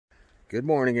Good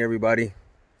morning, everybody.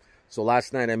 So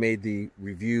last night I made the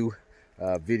review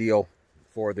video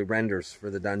for the renders for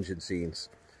the dungeon scenes,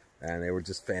 and they were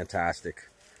just fantastic.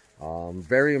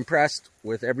 Very impressed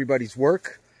with everybody's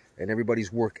work and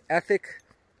everybody's work ethic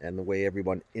and the way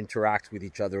everyone interacts with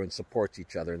each other and supports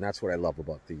each other, and that's what I love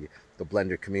about the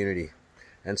Blender community.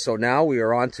 And so now we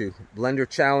are on to Blender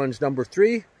Challenge number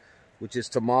 3, which is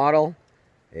to model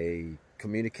a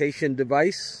communication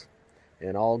device,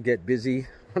 and I'll get busy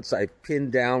once I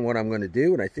pin down what I'm going to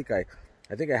do, and I think I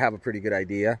have a pretty good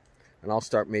idea, and I'll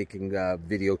start making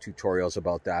video tutorials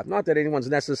about that. Not that anyone's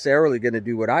necessarily going to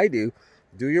do what I do.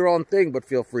 Do your own thing, but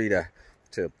feel free to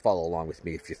follow along with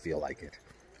me if you feel like it.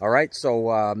 All right, so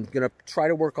I'm going to try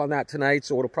to work on that tonight,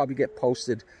 so it'll probably get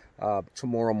posted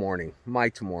tomorrow morning,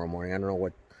 tomorrow morning. I don't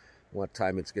know what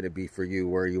time it's going to be for you,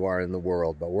 where you are in the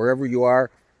world, but wherever you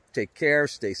are, take care,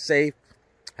 stay safe,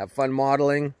 have fun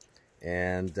modeling,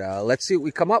 and let's see what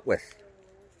we come up with.